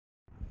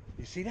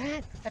You see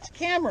that? That's a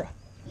camera.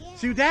 Yeah.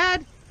 See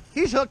Dad?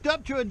 He's hooked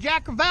up to a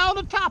Jacksonville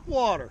to top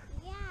water.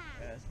 Yeah.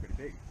 Yeah, that's pretty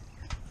big.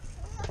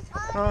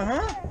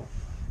 Uh-huh.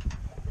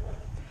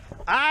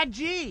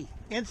 IG,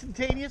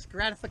 instantaneous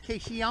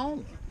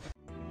gratification.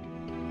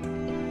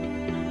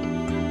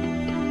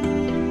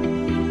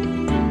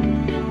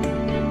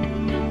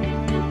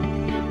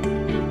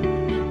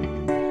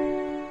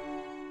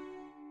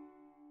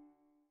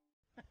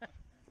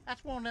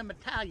 That's one of them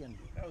Italian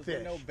That was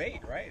fish. no bait,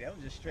 right? That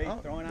was just straight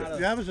throwing out of...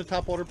 That was a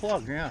top water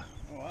plug, yeah.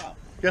 Oh, wow.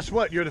 Guess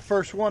what? You're the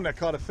first one that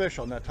caught a fish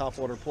on that top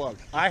water plug.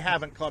 I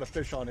haven't caught a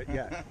fish on it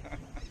yet.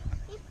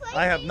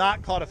 I have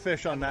not caught a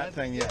fish on that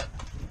thing yet.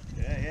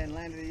 Yeah, he hadn't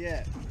landed it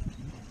yet.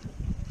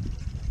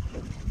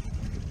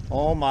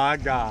 Oh my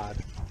God.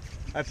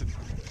 That's a,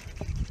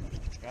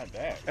 God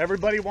dang.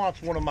 everybody wants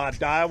one of my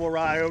DAIWA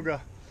RYOGA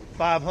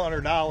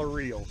 $500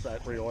 reels.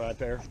 That reel right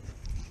there.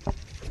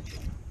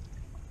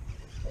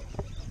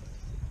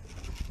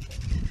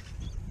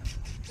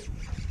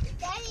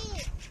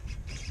 Daddy,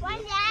 one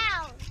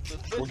down.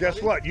 Well,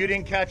 guess what? You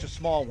didn't catch a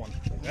small one.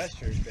 That's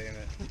true, damn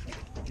it.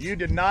 You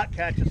did not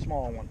catch a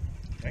small one.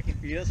 That can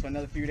feed us for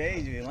another few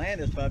days if you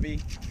land this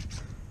puppy.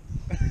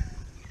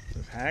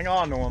 Just hang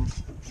on to him.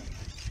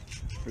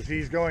 Because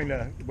he's going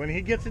to, when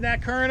he gets in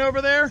that current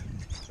over there,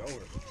 It's over.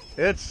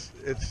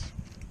 it's,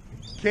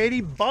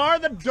 Katie, bar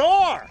the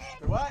door.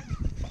 What?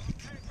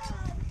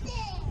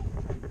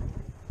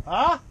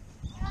 Huh?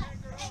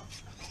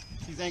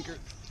 She's anchored.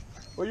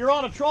 Well, you're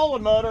on a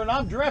trolling motor and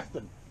I'm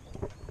drifting.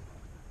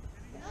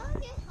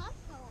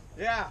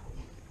 Yeah.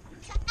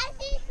 I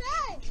see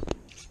sun.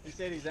 He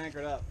said he's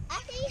anchored up.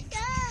 I see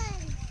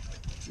sun.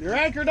 You're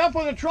anchored up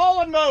with a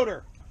trolling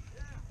motor.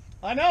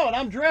 I know, and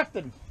I'm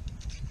drifting.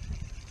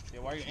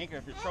 Yeah, why are you anchored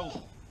if you're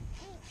trolling?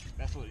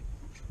 That's what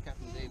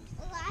Captain David.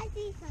 Oh, I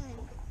see sun.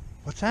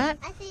 What's that?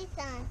 I see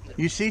sun.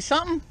 You see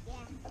something? Yeah.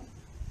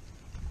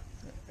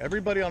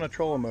 Everybody on a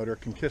trolling motor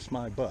can kiss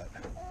my butt.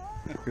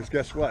 Because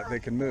guess what? They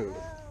can move.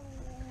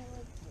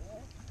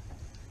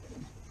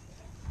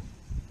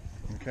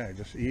 Okay,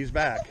 just ease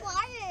back.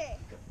 Water.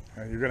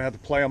 You're going to have to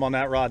play them on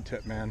that rod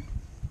tip, man.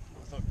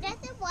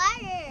 That's the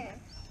water.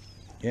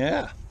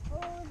 Yeah.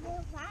 Oh, the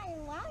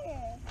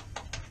water.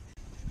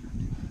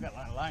 Got a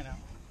line of line out.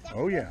 That's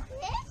Oh, yeah.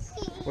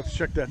 fishy. Let's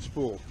check that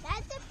spool.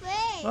 That's a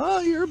fish.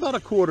 Oh, you're about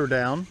a quarter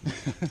down.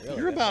 Really?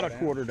 You're about a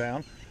quarter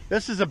down.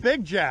 This is a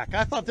big jack.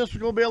 I thought this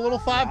was going to be a little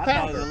I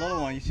thought it was a 5-pounder.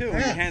 little one. You should when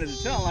you handed it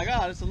to him. Like,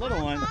 oh, this is a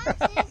little one.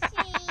 Fishy.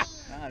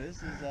 Nah,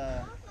 this is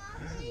a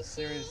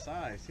serious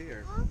size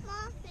here.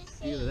 Fishy.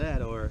 Either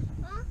that or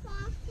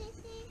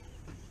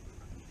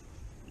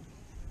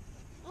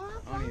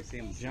I don't even see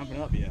him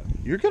jumping up yet.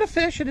 You're going to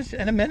fish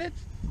in a minute.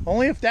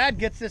 Only if Dad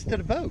gets this to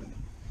the boat.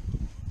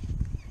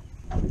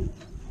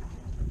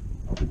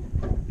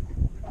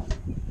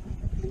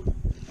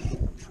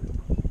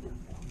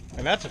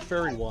 And that's a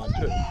fairy wand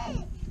too.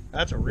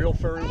 That's a real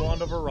fairy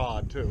wand of a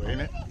rod too,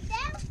 ain't it?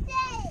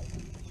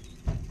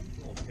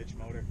 Little pitch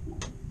motor.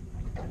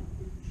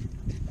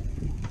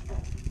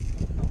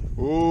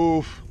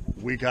 Oof,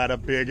 we got a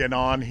big one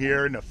on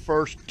here in the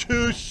first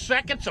 2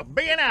 seconds of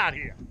being out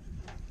here.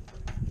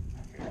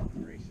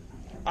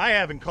 I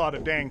haven't caught a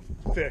dang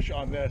fish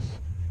on this.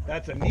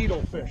 That's a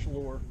needlefish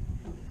lure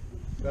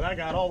that I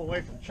got all the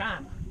way from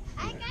China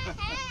I got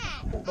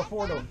hat.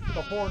 before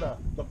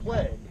the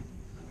plague.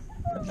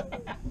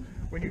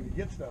 When you could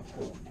get stuff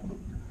to it.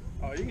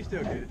 Oh, you can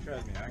still get it.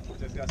 Trust me. I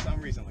just got some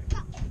recently.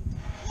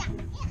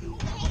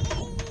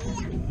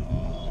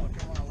 Oh,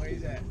 come on. Where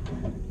is that?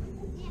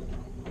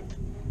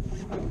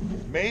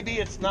 Maybe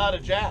it's not a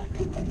jack.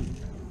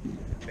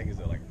 I think it's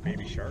like a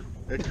baby shark.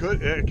 It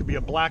could be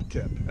a black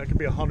tip. That could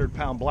be a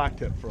 100-pound black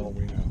tip for all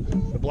we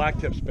know. The black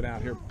tip's been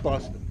out here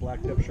busting.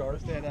 Black tip shark.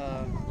 What's that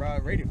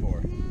rod rated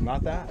for?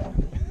 Not that.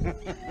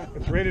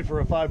 It's rated for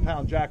a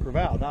 5-pound Jack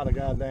Crevalle, not a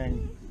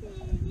goddamn,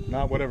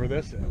 not whatever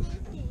this is.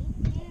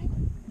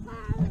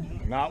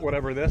 Not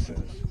whatever this is.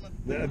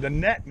 The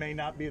net may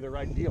not be the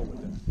right deal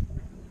with this.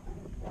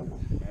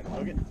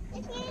 Look it.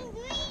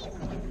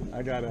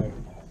 I got a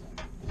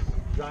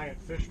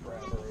giant fish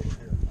grabber over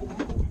here.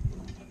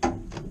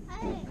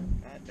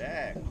 God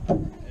dang.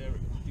 There we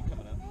go. Keep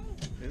coming up.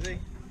 Is he?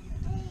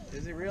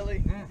 Is he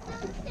really?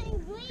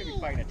 Could be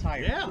fighting a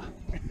tiger. Yeah.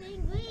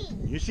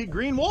 You see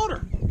green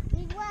water.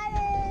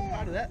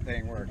 How does that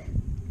thing work?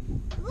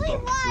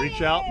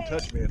 Reach out and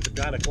touch me. It's a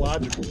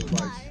gynecological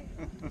device.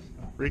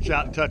 Reach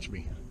out and touch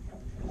me.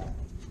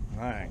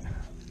 All right.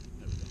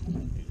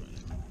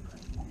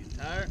 You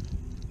tired?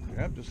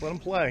 Yep, just let him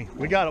play.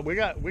 We got it. We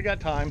got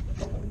time.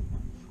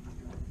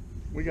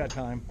 We got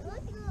time.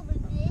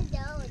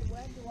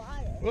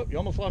 Whoop, you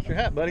almost lost your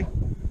hat, buddy.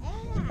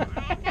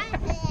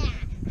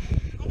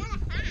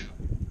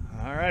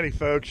 All righty,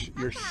 folks.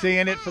 You're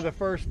seeing it for the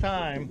first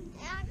time.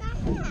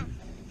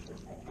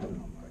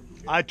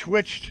 I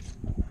twitched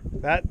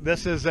that.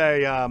 This is a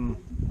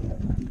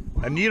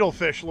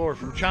needlefish lure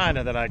from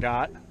China that I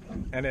got,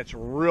 and it's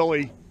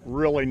really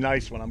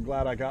nice one. I'm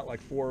glad I got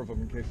like 4 of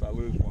them in case I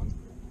lose one.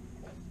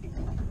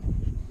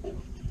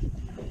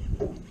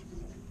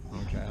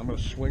 Okay, I'm going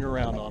to swing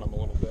around on him a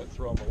little bit,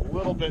 throw him a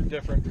little bit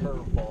different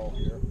curveball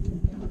here.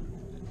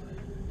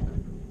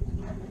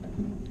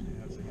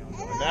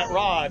 And that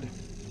rod,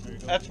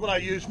 that's what I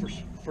use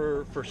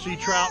for sea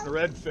trout and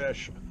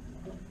redfish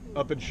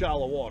up in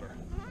shallow water.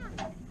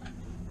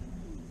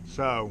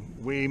 So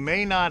we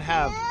may not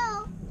have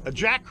a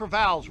jack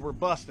crevalles we're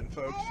busting,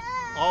 folks,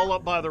 all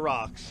up by the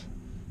rocks,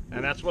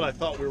 and that's what I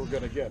thought we were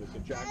going to get, is a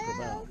jack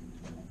crevalle.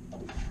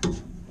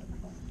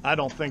 I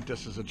don't think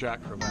this is a jack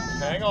crevalle.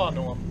 Hang on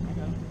to him.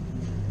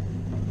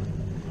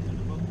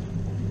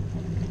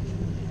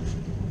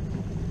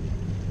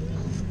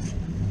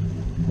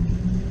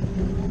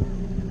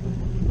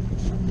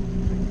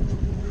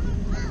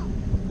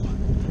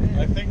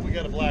 I think we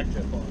got a black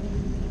tip on it.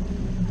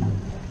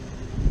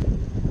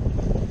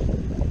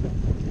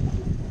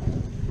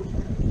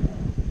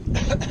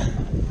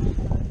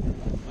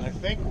 I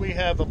think we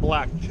have a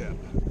black tip.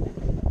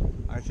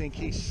 I think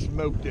he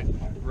smoked it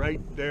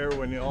right there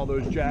when all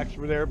those jacks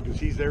were there, because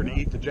he's there to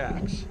eat the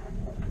jacks.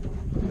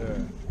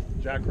 The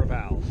jack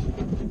crevalles.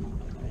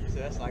 So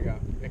that's like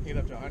they can get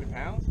up to 100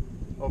 pounds?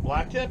 Oh,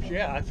 black tips?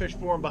 Yeah, I fished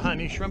for them behind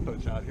these shrimp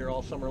boats out here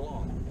all summer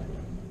long.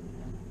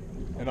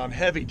 And on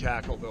heavy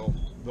tackle,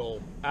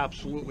 they'll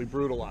absolutely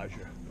brutalize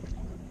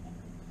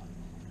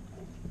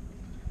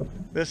you.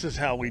 This is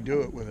how we do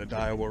it with a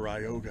DAIWA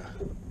RYOGA.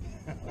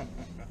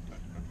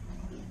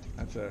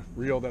 That's a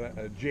reel,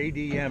 a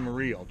JDM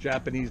reel,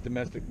 Japanese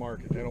domestic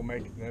market. They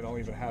don't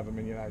even have them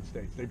in the United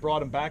States. They brought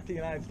them back to the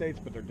United States,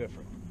 but they're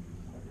different.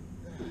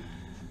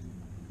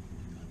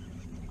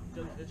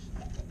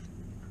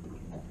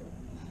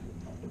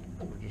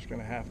 We're just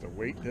gonna have to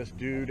wait this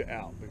dude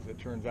out, because it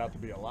turns out to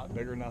be a lot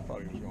bigger than I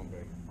thought he was gonna be.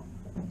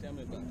 Tell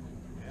me about that.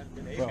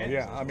 Well,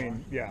 yeah, I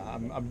mean, yeah,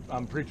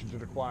 I'm preaching to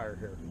the choir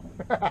here.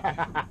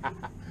 Yeah,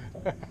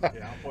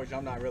 unfortunately,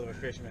 I'm not really a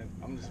fisherman.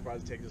 I'm just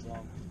surprised it takes this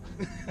long.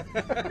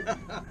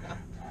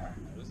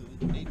 This is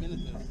 8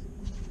 minutes is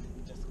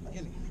just the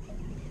beginning.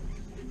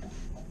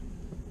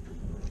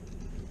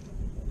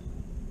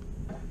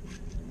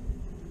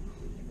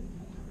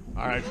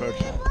 All right,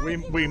 folks,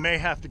 we may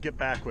have to get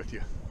back with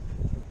you.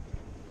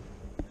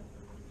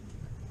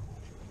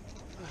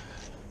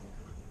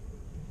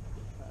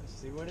 Let's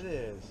see what it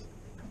is.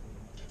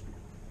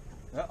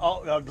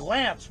 A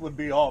glance would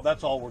be all.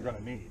 That's all we're going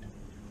to need,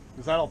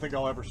 because I don't think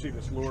I'll ever see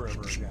this lure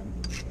ever again.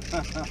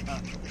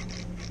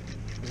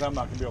 Because I'm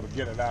not going to be able to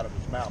get it out of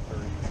his mouth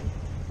very easily.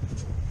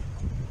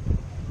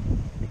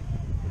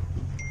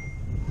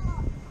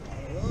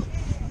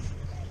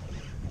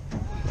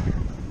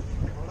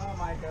 Hold on,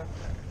 Micah.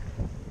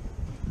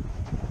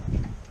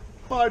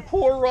 My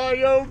poor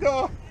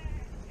RYOGA.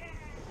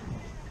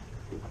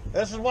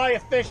 This is why you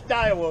fish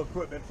DAIWA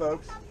equipment,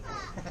 folks.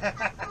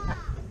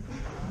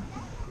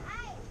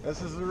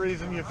 This is the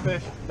reason you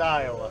fish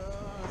DAIWA.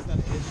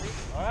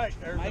 All right,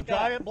 there's a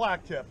giant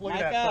black tip. Look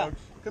at that, folks.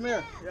 Come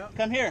here. Yep.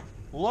 Come here.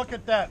 Look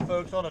at that,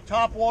 folks, on a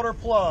top water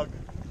plug.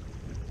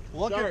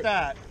 Look at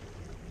that.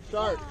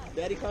 Shark.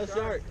 Daddy calls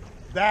shark.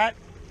 That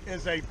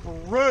is a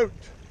brute.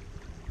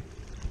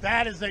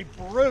 That is a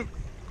brute.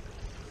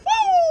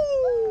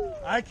 Woo!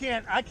 I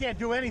can't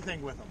do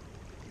anything with them.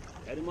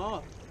 Head him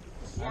off.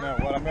 I know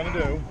what I'm going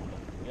to do.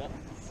 Yep.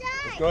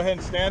 Just go ahead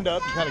and stand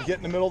up and kind of get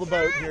in the middle of the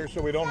boat here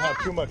so we don't have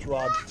too much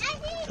rod.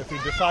 If he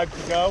decides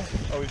to go,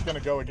 oh, he's going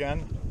to go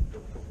again?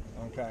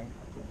 Okay.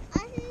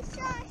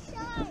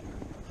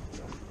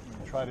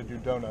 Try to do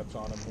donuts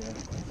on him here.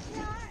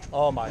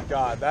 Oh my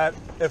God,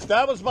 if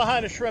that was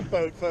behind a shrimp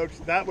boat, folks,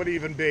 that would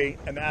even be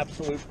an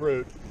absolute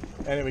brute.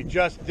 And we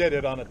just did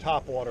it on a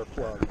top water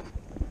plug.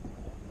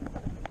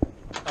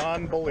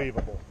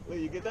 Unbelievable.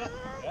 Wait, you get that?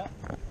 Yeah,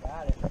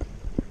 got it.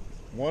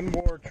 One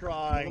more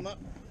try,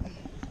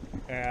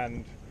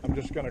 and I'm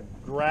just going to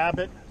grab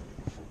it.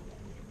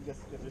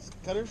 Just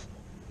cutters?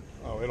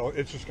 Oh,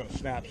 it's just going to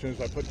snap as soon as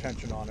I put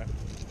tension on it.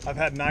 I've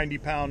had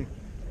 90-pound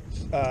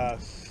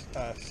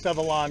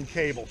Sevillon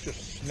cables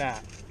just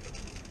snap.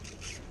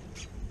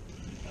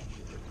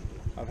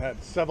 I've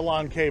had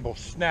Sevillon cables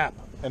snap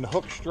and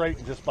hook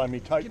straight just by me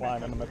tight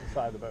lining them at the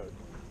side of the boat.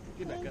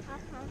 Get back up.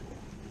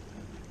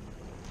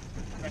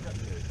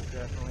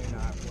 Definitely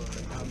not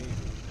working.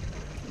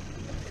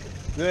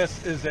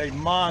 This is a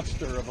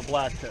monster of a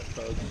black tip,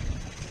 folks,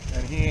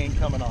 and he ain't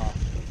coming off.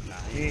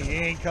 He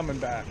ain't coming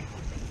back.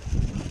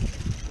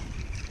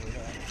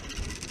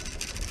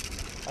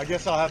 I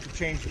guess I'll have to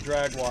change the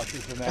drag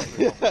washers in that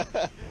reel.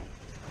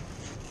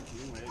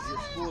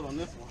 On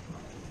this one.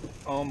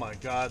 Oh my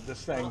God,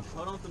 this thing.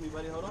 Hold on to me,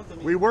 buddy. Hold on to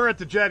me. We were at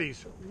the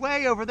jetties.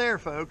 Way over there,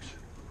 folks.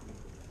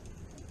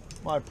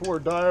 My poor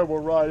DAIWA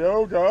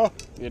RYOGA.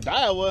 Your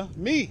DAIWA?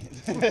 Me.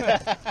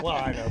 Well,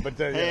 I know, but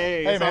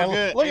hey man,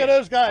 good. Look at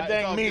those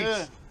goddamn all meats.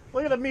 Good.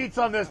 Look at the meats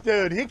on this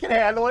dude. He can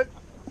handle it.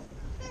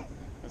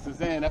 That's what I'm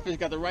saying. That fish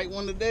got the right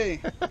one today.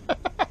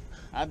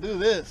 I do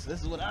this.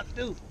 This is what I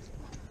do.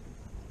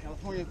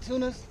 California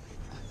tunas.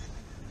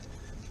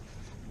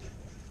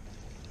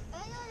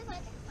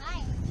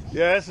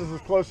 Yeah, this is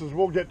as close as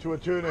we'll get to a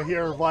tuna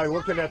here by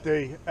looking at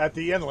the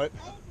inlet.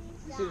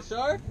 You see the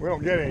shark? We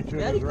don't get any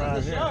tunas Daddy around caught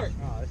the here. shark.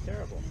 Oh, that's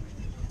terrible.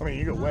 I mean,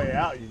 you go way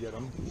out, you get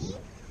them.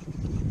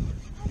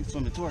 He's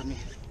swimming toward me.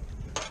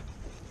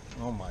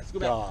 Oh my go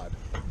back. God.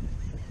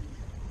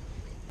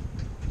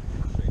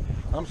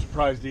 I'm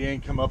surprised he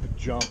ain't come up and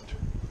jumped.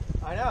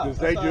 I know. Because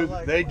That's why I was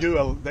like,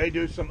 they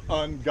do some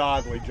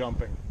ungodly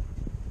jumping.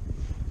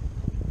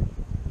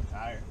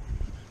 Tired.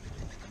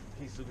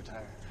 He's super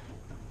tired.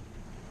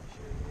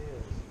 Sure he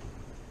is.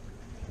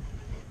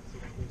 See,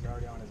 he's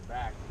already on his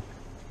back.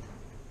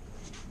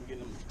 We're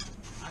getting him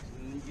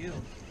oxygen in the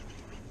gills.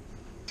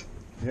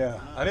 Yeah,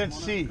 I didn't come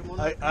on see. up, come on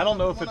I up, don't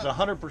know if come it's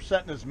on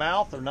 100% in his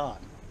mouth or not.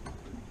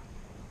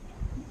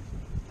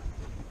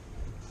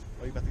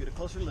 Oh, you about to get a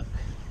closer look.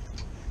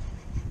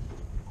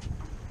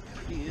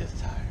 He is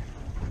tired.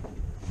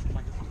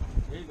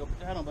 There you go. Put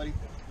your hat on, buddy.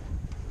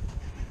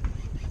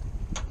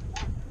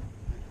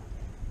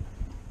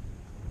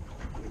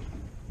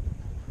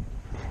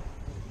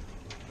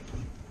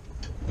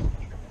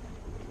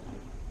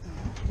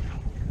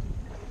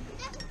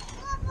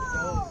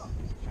 Bubble.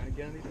 Trying to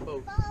get underneath the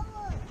boat. Bubble.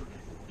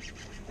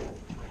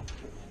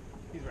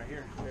 He's right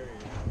here. There he is.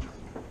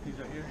 He's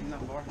right here. He's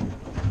not far.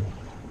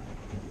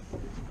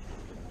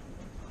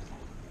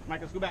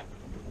 Micah, scoot back.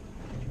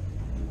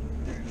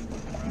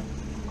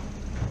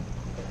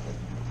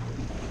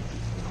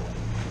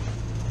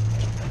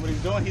 What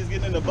he's doing, he's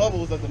getting in the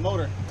bubbles of the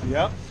motor.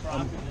 Yep.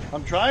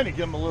 I'm trying to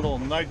give him a little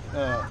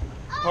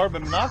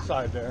carbon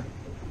monoxide there.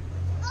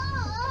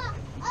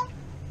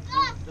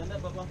 Stand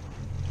up, Bubba.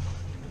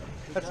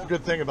 That's the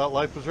good thing about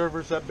life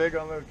preservers that big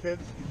on those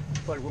kids.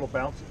 It's like little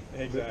bouncy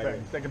Exactly.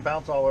 things. They can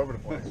bounce all over the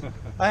place.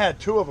 I had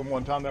 2 of them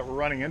one time that were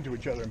running into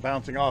each other and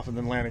bouncing off and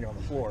then landing on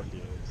the floor.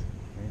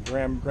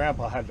 And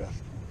Grandpa had to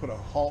put a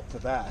halt to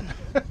that.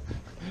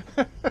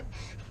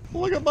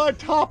 Look at my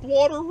top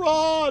water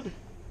rod.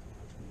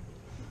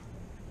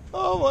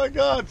 Oh my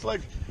God, it's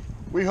like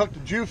we hooked a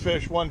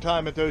Jewfish one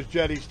time at those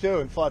jetties too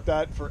and fought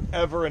that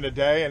forever and a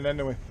day, and then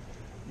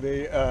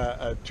the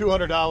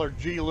 $200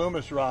 G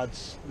Loomis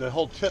rods, the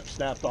whole tip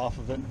snapped off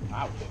of it.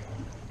 Ouch.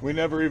 We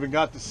never even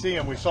got to see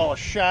him. We saw a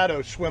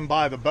shadow swim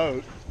by the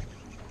boat.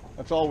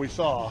 That's all we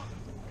saw.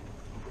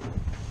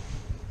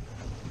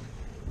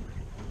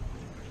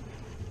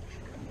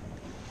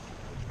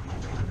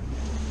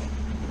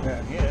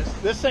 Man,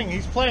 this thing,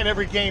 he's playing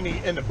every game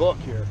in the book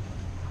here.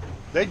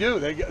 They do.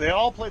 They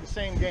all play the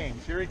same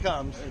games. Here he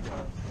comes.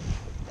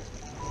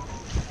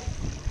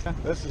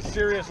 This is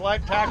serious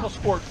light tackle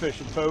sport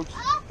fishing, folks.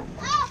 I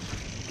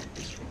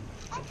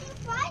keep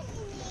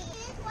finding me.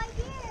 It's right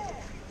here.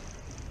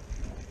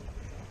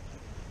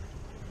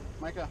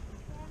 Micah,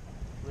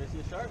 ready to see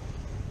a shark?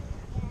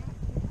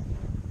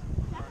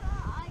 That's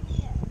our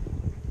idea.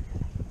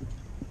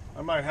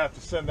 I might have to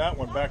send that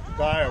one back to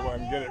DAIWA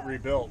and get it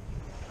rebuilt.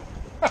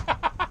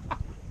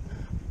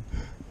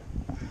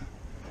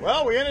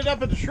 Well, we ended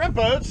up at the shrimp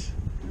boats.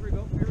 Here we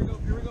go, here we go,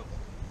 here we go.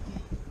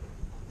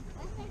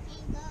 Where's the thing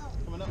go?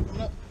 Coming up,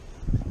 coming up.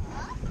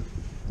 Huh?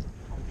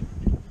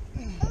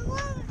 I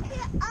want to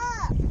get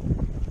up.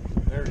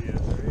 There he is.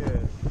 There he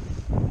is.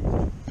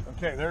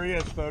 Okay, there he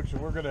is, folks.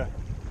 And we're gonna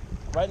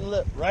Right in the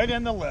lip. right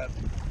in the lip.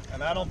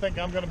 And I don't think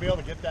I'm gonna be able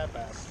to get that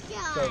back.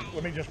 So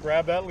let me just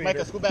grab that leader.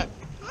 Micah, scoot back.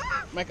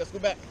 Micah,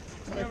 scoot back.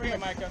 Come over here,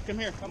 Micah. Come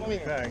here. Come over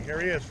here. Okay, here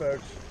he is,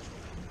 folks.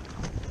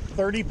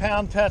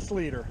 30-pound test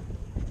leader.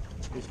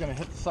 He's going to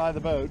hit the side of the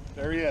boat.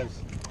 There he is.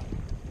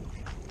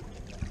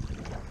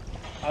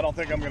 I don't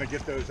think I'm going to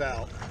get those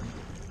out.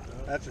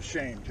 That's a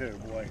shame, too,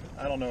 boy.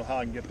 I don't know how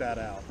I can get that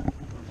out.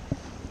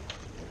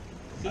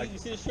 You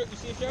see the shark? You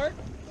see a shark?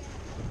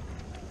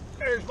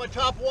 There's my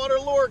top water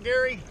lure,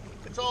 Gary.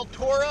 It's all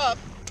tore up.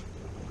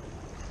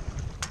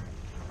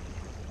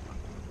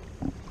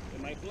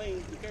 It might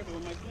fling. Be careful,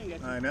 it might fling at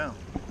you. I know.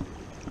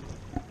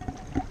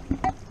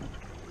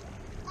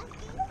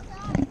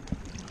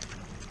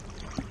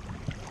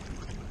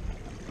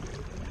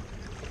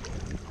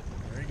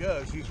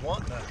 Goes. He's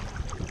wanting that.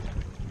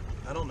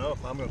 I don't know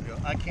if I'm going to go.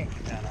 I can't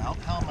get that out.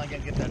 How am I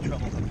going to get that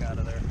treble hook out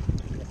of there?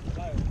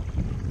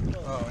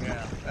 Oh,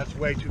 yeah. That's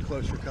way too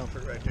close for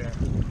comfort right there.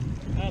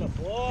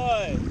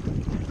 Attaboy.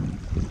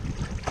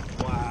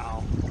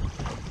 Wow.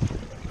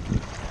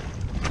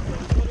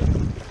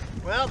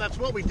 Well, that's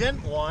what we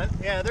didn't want.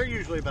 Yeah, they're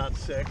usually about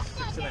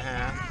 6.5.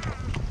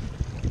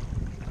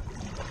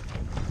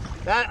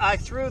 I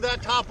threw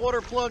that top water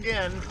plug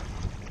in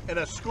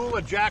a school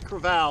of Jack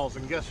Crevalles,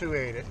 and guess who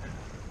ate it?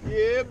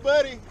 Yeah,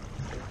 buddy.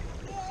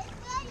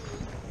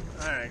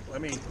 All right,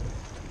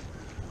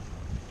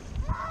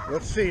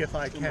 let's see if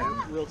I can.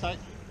 Real tight.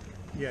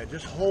 Yeah,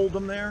 just hold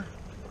them there.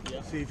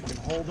 Yeah. See if you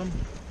can hold them.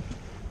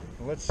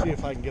 Let's see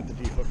if I can get the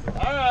de-hooker.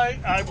 All right,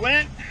 I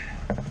went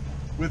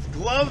with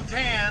gloved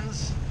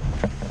hands,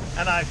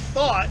 and I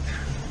thought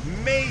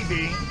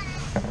maybe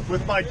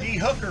with my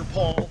de-hooker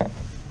pole,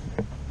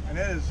 and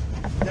it is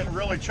getting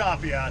really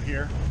choppy out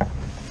here.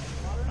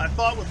 I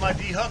thought with my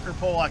de-hooker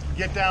pole I could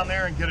get down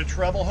there and get a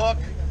treble hook,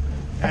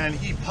 and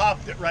he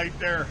popped it right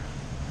there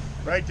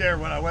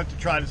when I went to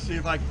try to see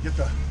if I could get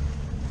the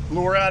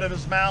lure out of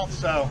his mouth.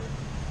 So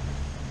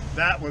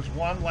that was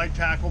one light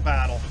tackle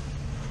battle.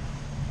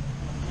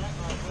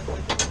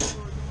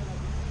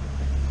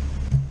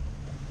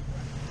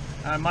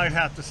 I might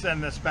have to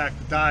send this back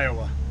to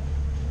DAIWA.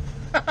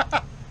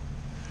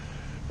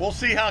 We'll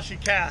see how she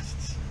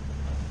casts.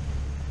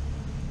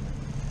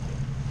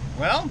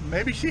 Well,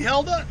 maybe she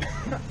held up. She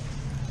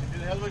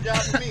did a hell of a job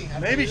for me.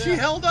 Maybe she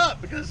held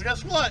up, because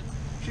guess what?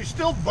 She's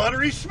still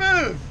buttery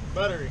smooth.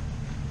 Buttery.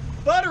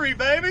 Buttery,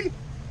 baby.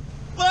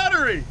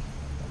 Buttery.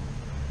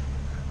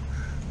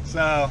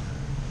 So,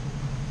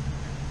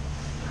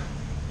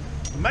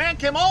 the man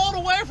came all the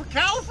way from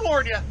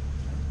California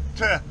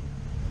to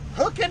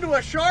hook into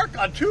a shark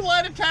on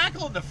 2-lighted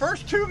tackle in the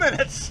first 2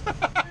 minutes.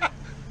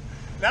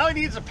 Now he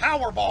needs a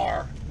power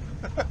bar.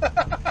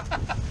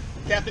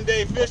 Captain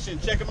Dave Fishing,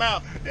 check him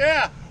out.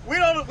 Yeah, we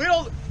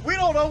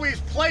don't always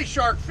play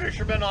shark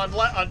fishermen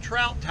on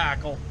trout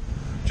tackle,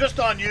 just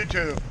on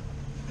YouTube.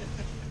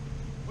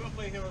 We'll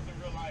play heroes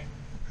in real life.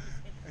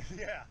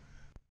 Yeah.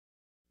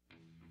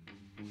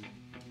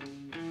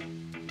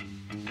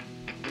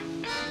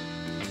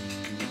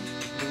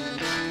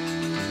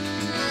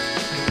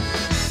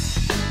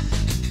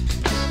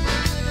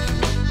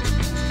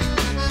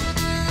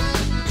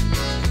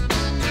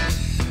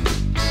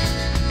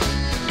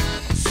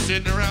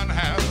 Sitting around the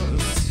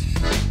house,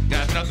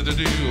 got nothing to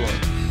do.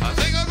 I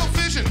think I'll go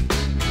fishing,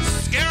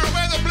 scare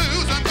away the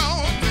blues. I'm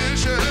going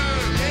fishing.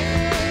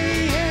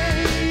 Yeah,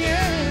 yeah,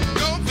 yeah.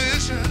 Go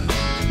fishing.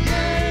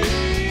 Yeah,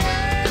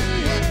 yeah,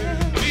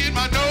 yeah. Me and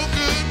my no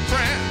good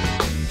friend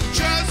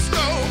just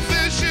go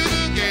fishing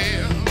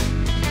again.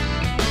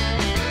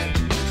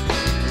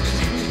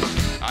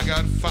 I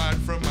got fired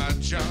from my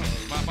job.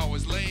 I'm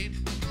always late.